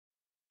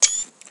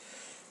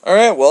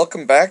Alright,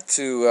 welcome back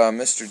to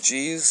Mr.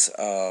 G's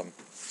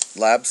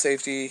lab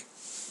safety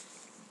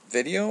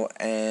video,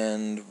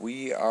 and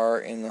we are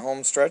in the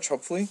home stretch,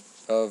 hopefully,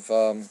 of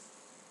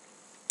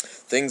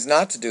things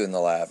not to do in the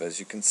lab. As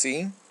you can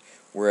see,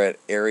 we're at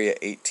area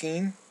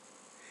 18,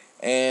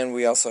 and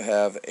we also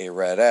have a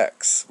red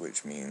X,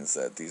 which means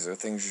that these are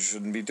things you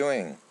shouldn't be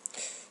doing.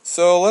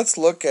 So let's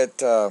look at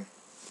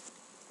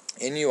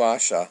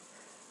Inuyasha,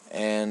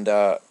 and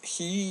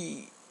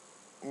he's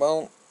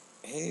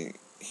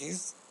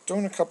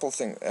doing a couple of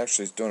things.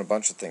 Actually, he's doing a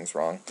bunch of things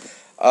wrong.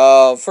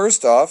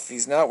 First off,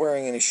 he's not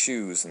wearing any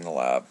shoes in the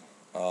lab,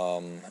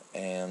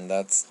 and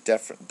that's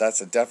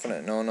a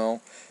definite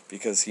no-no,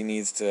 because he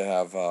needs to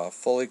have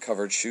fully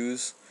covered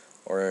shoes,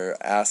 or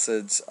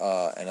acids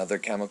and other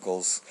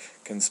chemicals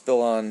can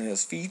spill on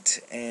his feet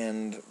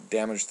and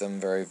damage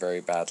them very, very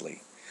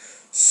badly.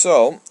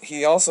 So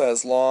he also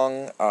has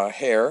long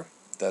hair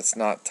that's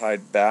not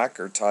tied back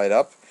or tied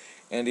up,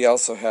 and he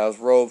also has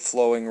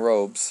flowing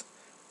robes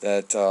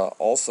that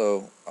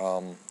also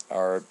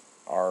are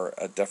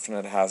a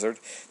definite hazard,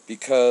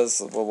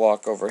 because we'll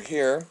walk over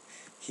here.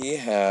 He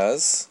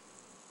has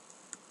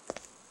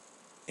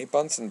a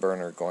Bunsen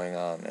burner going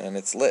on, and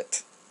it's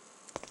lit.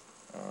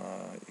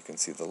 You can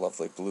see the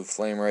lovely blue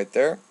flame right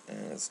there,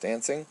 and it's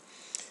dancing.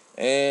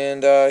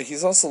 And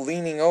he's also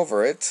leaning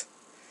over it.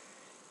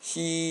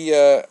 He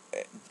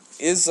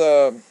is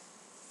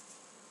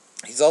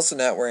he's also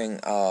not wearing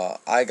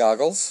eye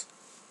goggles,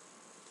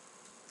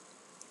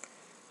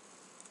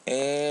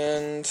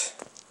 and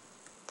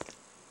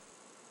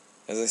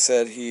as I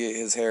said,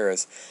 his hair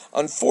is.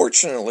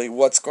 Unfortunately,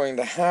 what's going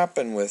to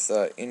happen with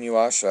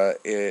Inuyasha,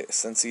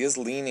 since he is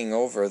leaning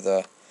over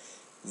the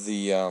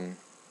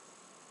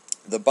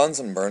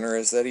Bunsen burner,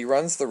 is that he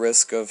runs the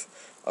risk of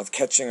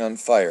catching on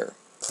fire.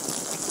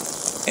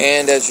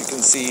 And as you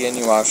can see,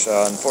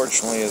 Inuyasha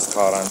unfortunately is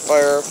caught on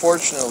fire.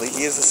 Fortunately,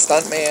 he is a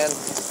stuntman,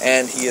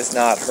 and he is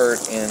not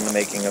hurt in the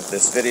making of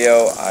this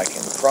video. I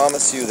can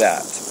promise you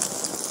that.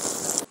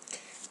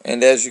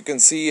 And as you can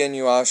see,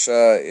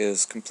 Inuyasha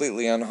is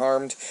completely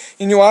unharmed.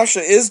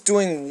 Inuyasha is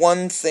doing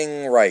one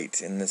thing right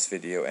in this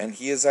video, and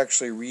he is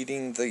actually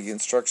reading the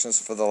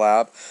instructions for the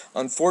lab.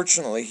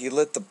 Unfortunately, he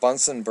lit the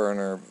Bunsen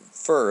burner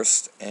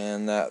first,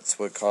 and that's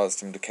what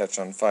caused him to catch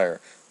on fire.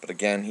 But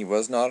again, he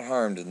was not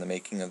harmed in the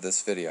making of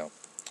this video.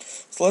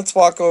 So let's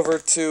walk over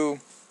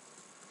to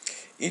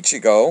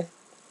Ichigo,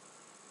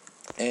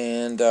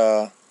 and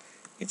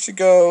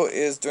Ichigo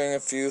is doing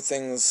a few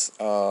things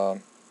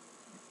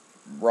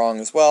wrong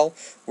as well.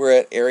 We're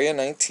at area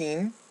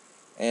 19,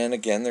 and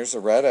again there's a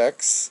red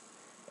X,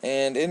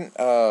 and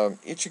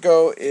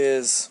Ichigo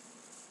is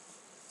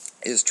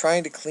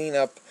trying to clean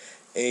up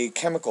a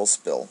chemical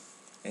spill,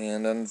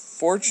 and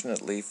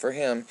unfortunately for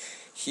him,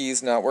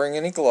 he's not wearing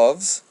any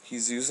gloves.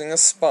 He's using a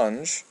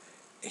sponge.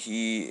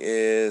 He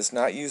is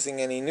not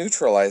using any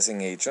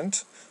neutralizing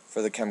agent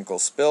for the chemical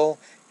spill,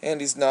 and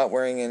he's not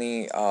wearing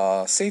any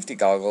safety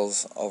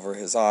goggles over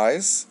his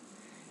eyes.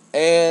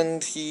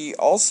 And he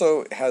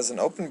also has an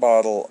open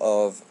bottle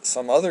of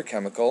some other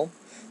chemical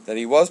that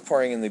he was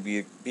pouring in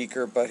the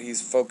beaker, but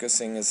he's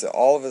focusing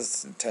all of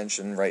his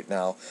attention right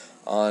now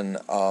on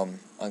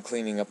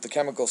cleaning up the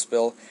chemical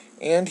spill.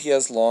 And he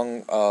has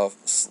long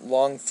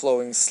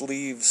flowing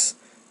sleeves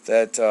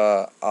that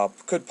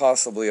could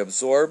possibly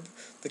absorb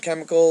the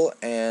chemical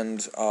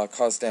and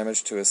cause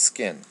damage to his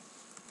skin.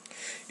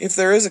 If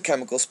there is a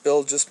chemical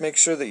spill, just make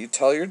sure that you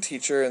tell your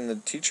teacher, and the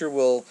teacher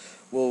will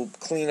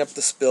clean up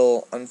the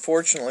spill.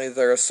 Unfortunately,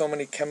 there are so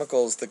many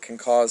chemicals that can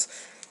cause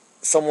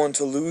someone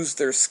to lose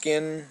their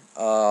skin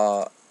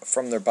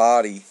from their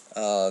body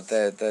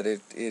that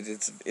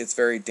it's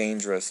very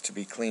dangerous to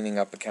be cleaning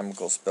up a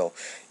chemical spill,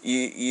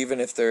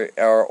 even if there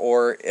are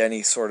or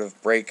any sort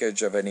of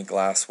breakage of any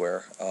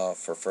glassware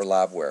for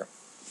labware.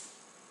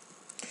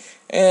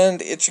 And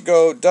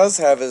Ichigo does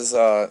have his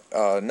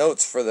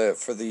notes for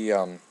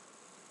the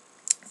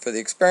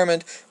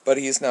experiment, but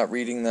he's not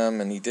reading them,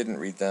 and he didn't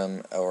read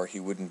them, or he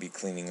wouldn't be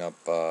cleaning up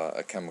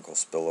a chemical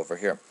spill over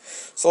here.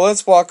 So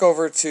let's walk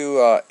over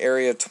to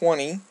area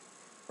 20.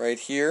 Right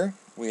here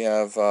we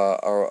have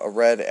a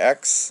red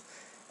X.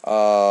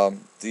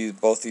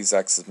 Both these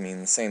X's mean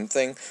the same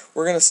thing.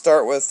 We're going to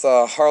start with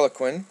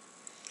Harlequin,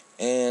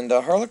 and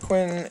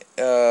Harlequin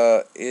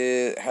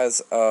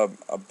has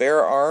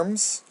bare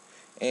arms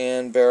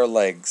and bare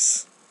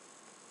legs.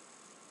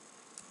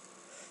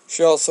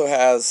 She also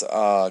has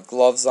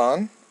gloves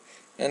on,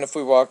 and if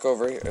we walk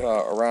over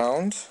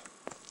around,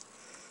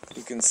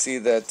 you can see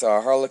that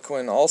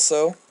Harlequin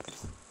also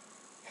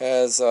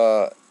has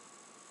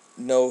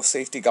no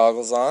safety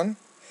goggles on.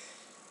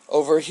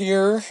 Over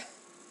here,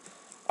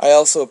 I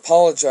also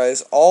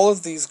apologize, all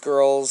of these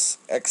girls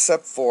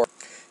except for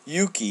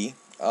Yuki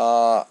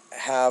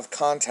have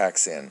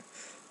contacts in.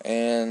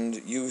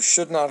 And you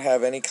should not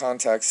have any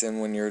contacts in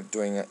when you're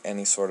doing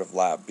any sort of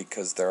lab,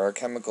 because there are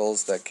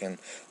chemicals that can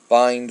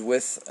bind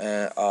with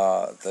the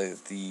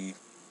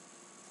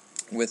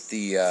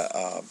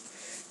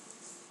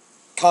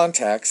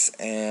contacts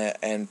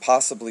and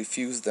possibly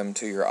fuse them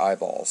to your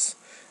eyeballs.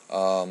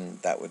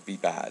 that would be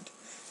bad.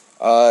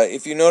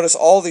 If you notice,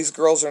 all these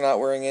girls are not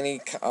wearing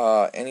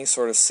any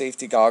sort of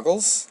safety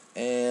goggles,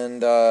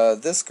 and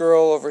this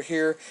girl over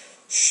here,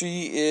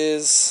 she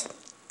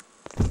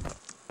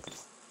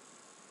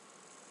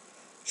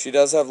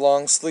does have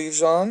long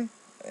sleeves on,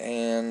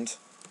 and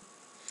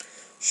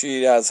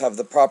she does have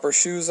the proper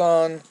shoes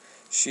on.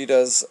 She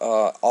does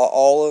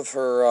all of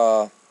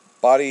her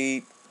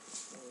body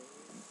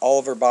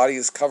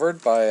is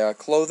covered by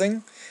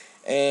clothing,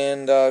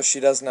 and she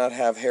does not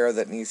have hair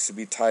that needs to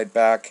be tied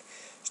back.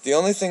 The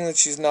only thing that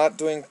she's not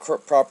doing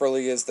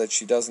properly is that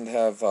she doesn't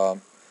have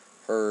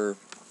her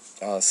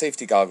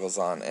safety goggles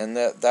on, and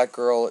that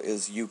girl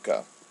is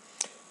Yuka.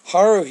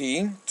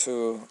 Haruhi,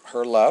 to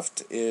her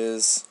left,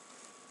 is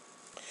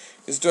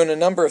doing a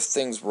number of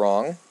things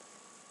wrong.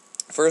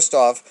 First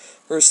off,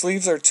 her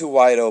sleeves are too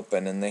wide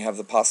open, and they have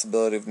the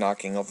possibility of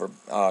knocking over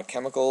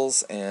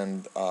chemicals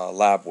and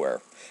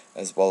labware,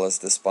 as well as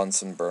this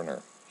Bunsen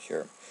burner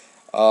here.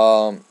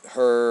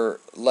 Her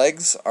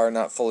legs are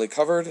not fully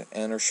covered,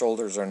 and her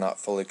shoulders are not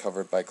fully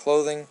covered by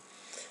clothing.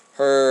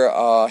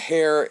 Her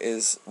hair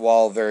is,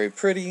 while very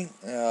pretty,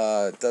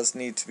 does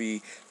need to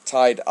be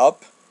tied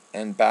up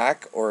and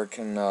back, or it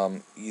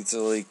can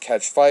easily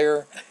catch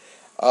fire.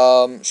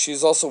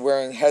 She's also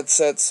wearing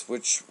headsets,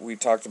 which we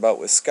talked about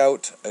with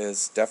Scout,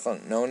 is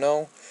definite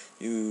no-no.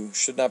 You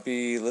should not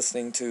be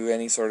listening to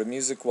any sort of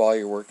music while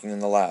you're working in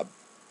the lab.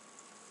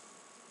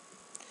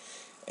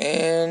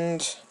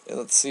 And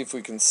let's see if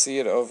we can see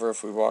it over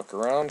if we walk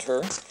around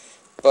her.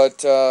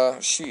 But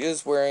she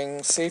is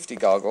wearing safety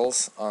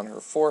goggles on her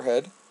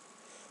forehead,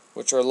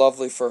 which are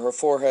lovely for her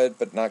forehead,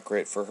 but not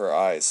great for her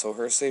eyes. So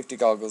her safety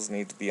goggles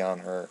need to be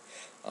on her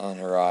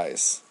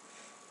eyes.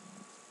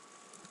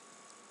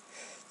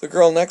 The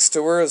girl next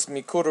to her is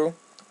Mikuru,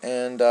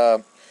 and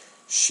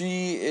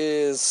she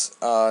is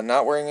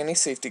not wearing any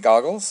safety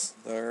goggles.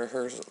 They're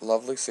her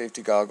lovely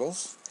safety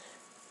goggles.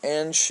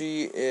 And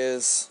she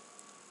has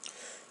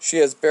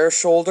bare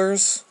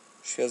shoulders,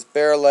 she has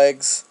bare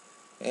legs,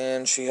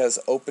 and she has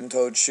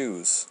open-toed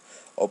shoes.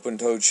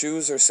 Open-toed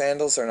shoes or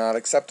sandals are not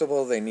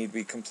acceptable. They need to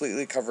be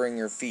completely covering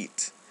your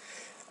feet.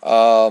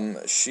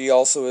 She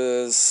also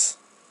is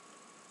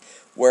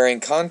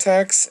wearing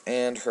contacts,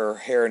 and her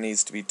hair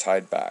needs to be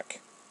tied back.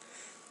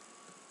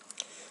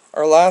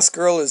 Our last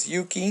girl is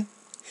Yuki.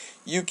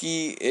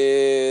 Yuki,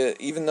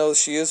 even though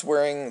she is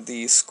wearing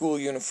the school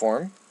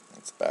uniform,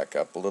 let's back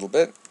up a little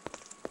bit.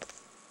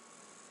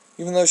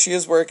 Even though she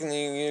is wearing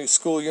the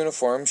school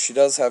uniform, she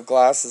does have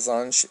glasses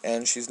on,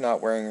 and she's not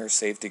wearing her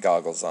safety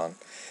goggles on.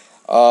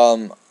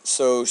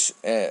 So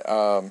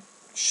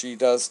she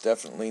does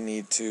definitely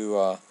need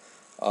to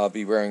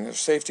be wearing her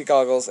safety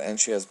goggles, and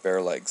she has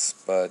bare legs.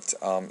 But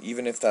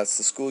even if that's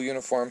the school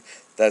uniform,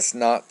 that's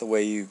not the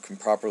way you can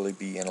properly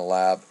be in a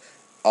lab.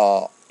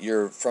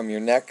 From your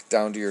neck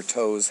down to your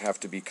toes have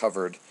to be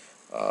covered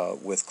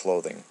with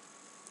clothing.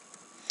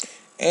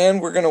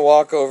 And we're going to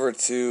walk over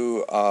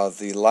to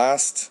the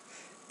last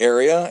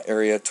area,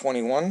 Area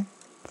 21.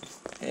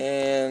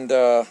 And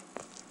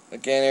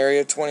again,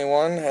 Area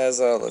 21 has,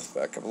 let's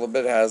back up a little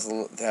bit,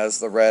 has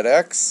the red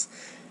X.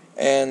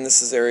 And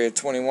this is Area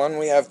 21.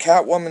 We have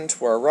Catwoman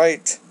to our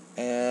right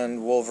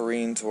and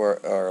Wolverine to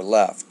our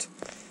left.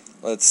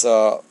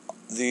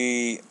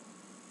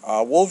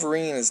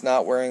 Wolverine is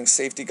not wearing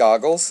safety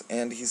goggles,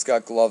 and he's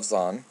got gloves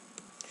on.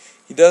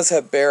 He does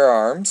have bare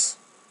arms,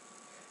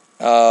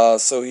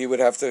 so he would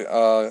have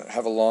to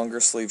have a longer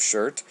sleeve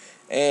shirt,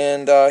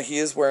 and he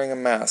is wearing a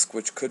mask,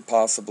 which could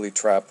possibly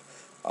trap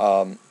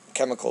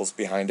chemicals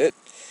behind it.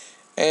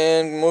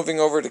 And moving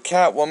over to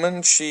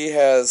Catwoman, she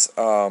has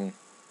her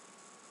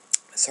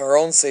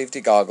own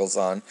safety goggles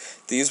on.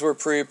 These were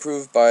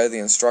pre-approved by the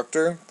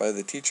instructor, by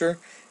the teacher,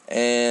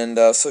 and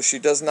so she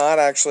does not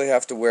actually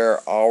have to wear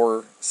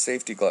our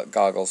safety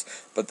goggles,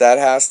 but that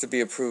has to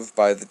be approved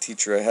by the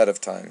teacher ahead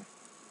of time.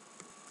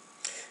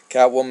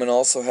 Catwoman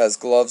also has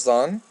gloves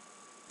on,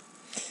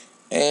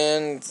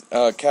 and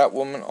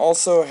Catwoman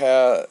also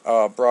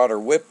brought her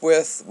whip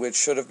with, which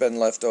should have been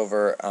left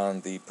over on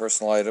the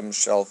personal items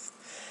shelf.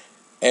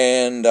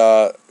 And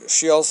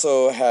she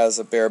also has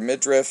a bare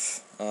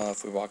midriff.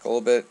 If we walk a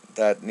little bit,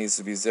 that needs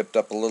to be zipped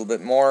up a little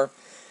bit more.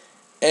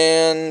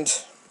 And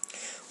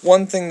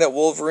one thing that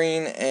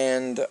Wolverine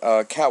and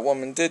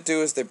Catwoman did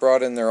do is they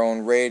brought in their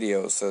own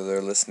radios, so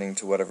they're listening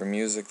to whatever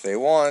music they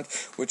want,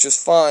 which is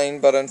fine,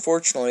 but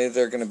unfortunately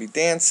they're going to be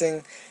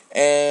dancing,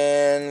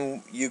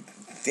 and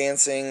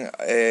dancing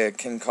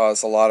can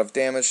cause a lot of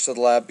damage to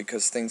the lab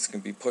because things can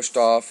be pushed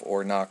off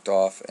or knocked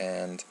off,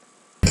 and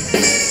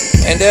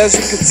as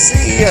you can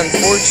see,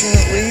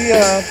 unfortunately,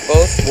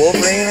 both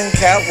Wolverine and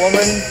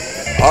Catwoman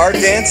are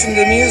dancing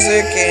to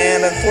music,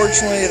 and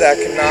unfortunately that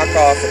can knock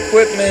off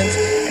equipment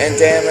and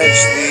damage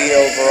the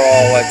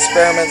overall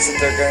experiments that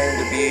they're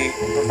going to be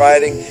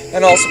providing,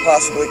 and also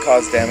possibly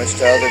cause damage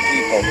to other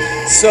people.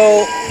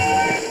 So,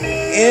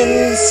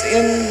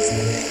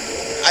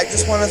 I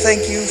just want to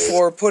thank you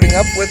for putting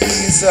up with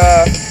these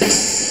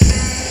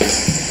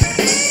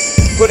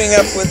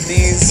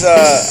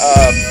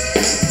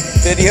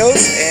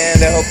videos,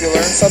 and I hope you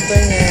learned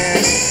something,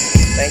 and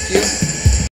thank you.